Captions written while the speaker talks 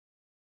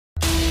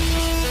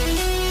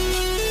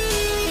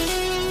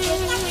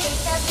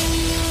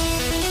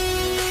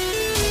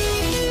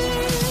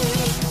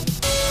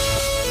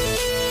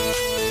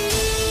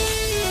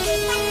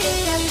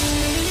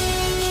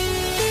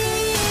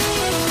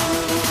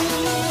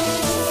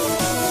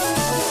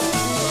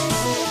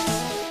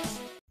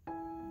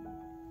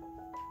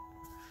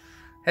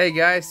Hey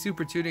guys,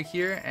 Super Tunic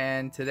here,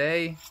 and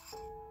today,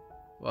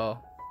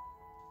 well,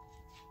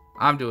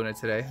 I'm doing it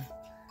today.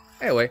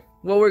 Anyway,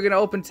 what we're gonna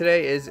open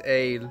today is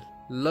a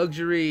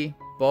luxury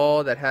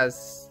ball that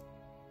has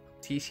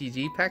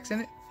TCG packs in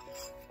it.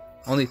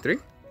 Only 3?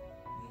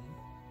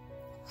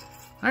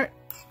 Alright,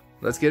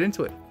 let's get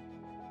into it.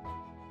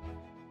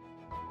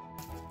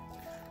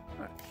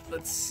 Alright,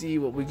 let's see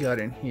what we got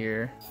in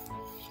here.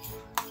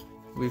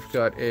 We've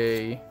got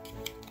a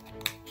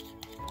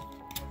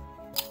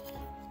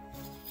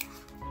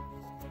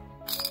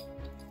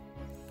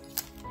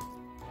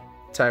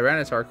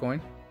Tyranitar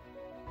coin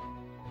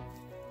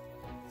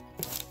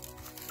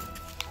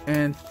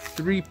and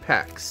 3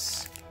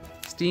 packs: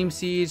 Steam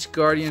Siege,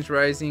 Guardians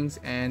Risings,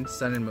 and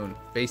Sun and Moon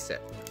base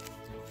set.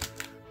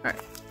 Alright,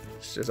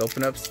 let's just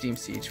open up Steam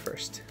Siege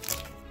first.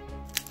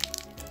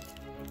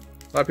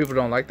 A lot of people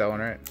don't like that one,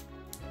 right?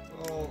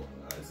 Well,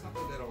 it's not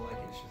that they don't like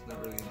it, it's just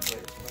not really in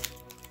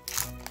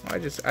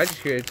play. I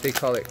just hear they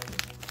call it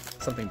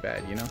something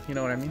bad, you know? You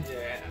know what I mean?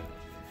 Yeah.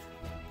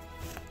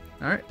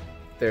 Alright,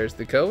 there's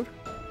the code.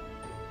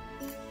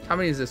 How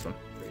many is this one?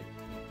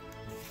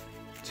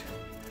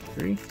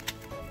 3.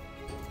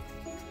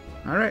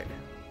 Alright,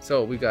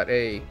 so we got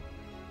a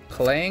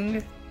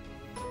Clang,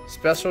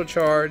 Special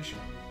Charge,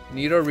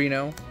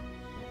 Nidorino,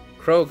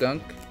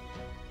 Krogunk,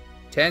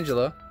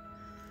 Tangela.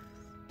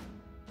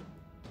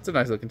 It's a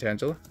nice looking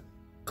Tangela.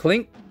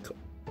 Clink,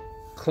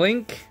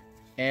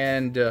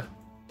 and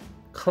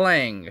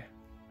Clang.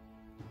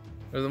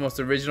 Those are the most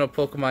original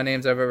Pokemon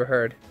names I've ever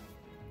heard.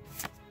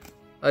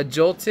 A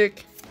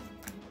Joltik,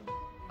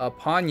 a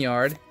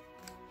Ponyard,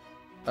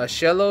 a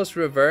Shellos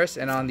reverse,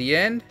 and on the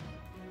end,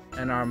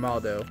 an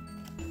Armaldo.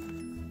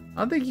 I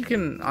don't think you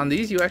can, on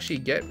these you actually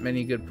get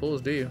many good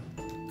pulls, do you?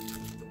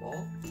 The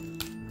ball?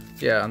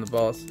 Yeah, on the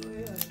balls. Oh yeah,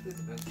 it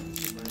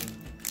depends.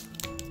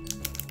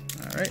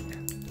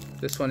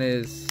 Alright, this one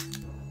is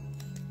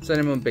Sun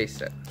and Moon base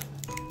set.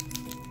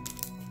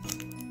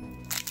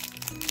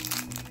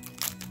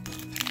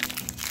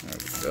 There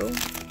we go.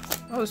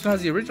 Oh, this one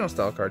has the original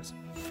style cards.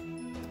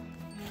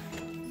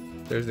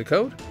 There's the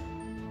code.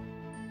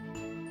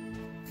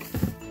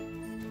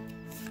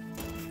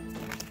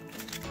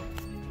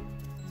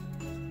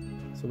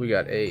 So we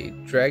got a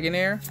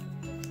Dragonair,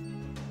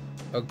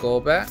 a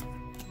Golbat,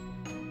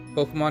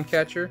 Pokemon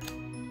Catcher,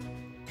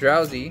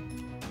 Drowsy,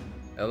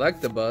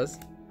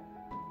 Electabuzz,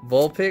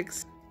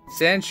 Vulpix,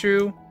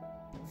 Sandshrew,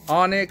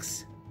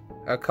 Onix,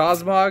 a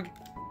Cosmog,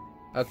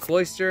 a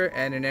Cloyster,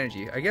 and an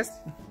Energy. I guess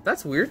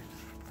that's weird.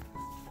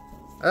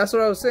 That's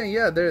what I was saying.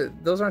 Yeah,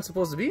 those aren't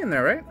supposed to be in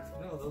there, right?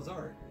 No, those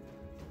aren't.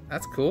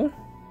 That's cool.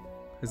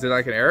 Is it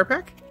like an error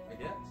pack? I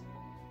guess.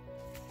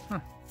 Huh.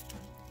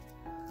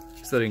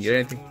 Still didn't get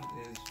anything.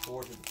 Is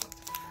 4 to the front.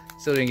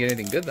 Still didn't get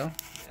anything good though.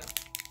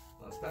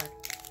 Yeah. Last pack.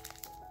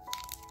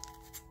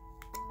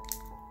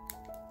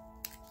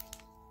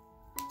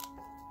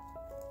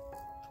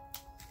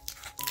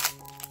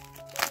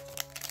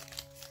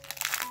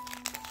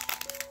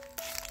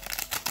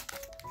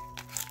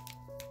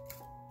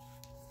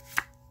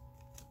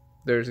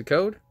 There's a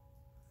code.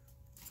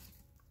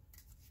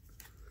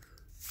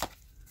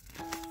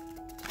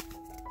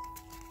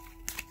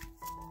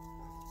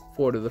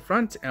 To the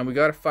front, and we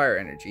got a Fire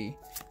Energy,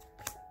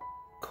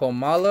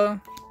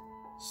 Komala,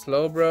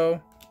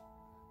 Slowbro,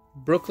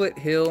 Brooklet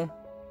Hill,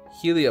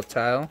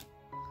 Helioptile,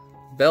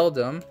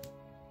 Beldum,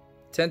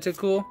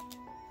 Tentacool,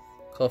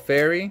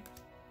 Clefairy,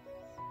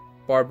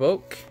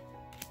 Barboak,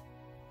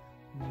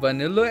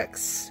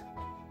 Vanilluxe.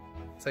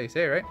 That's how you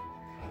say it, right?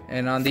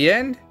 And on the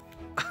end,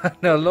 an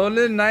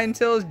Alolan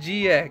Ninetales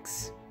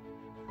GX.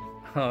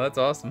 Oh, that's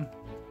awesome.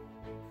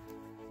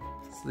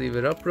 Let's leave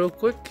it up real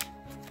quick.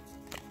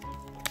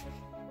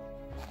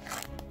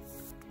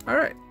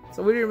 Alright,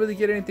 so we didn't really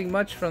get anything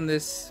much from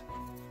this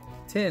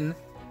tin,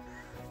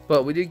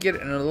 but we did get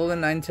an Alolan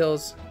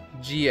Ninetales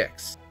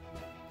GX.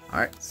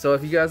 Alright, so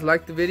if you guys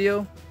liked the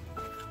video,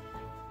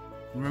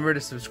 remember to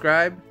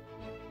subscribe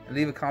and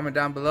leave a comment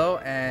down below,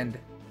 and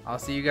I'll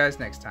see you guys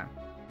next time.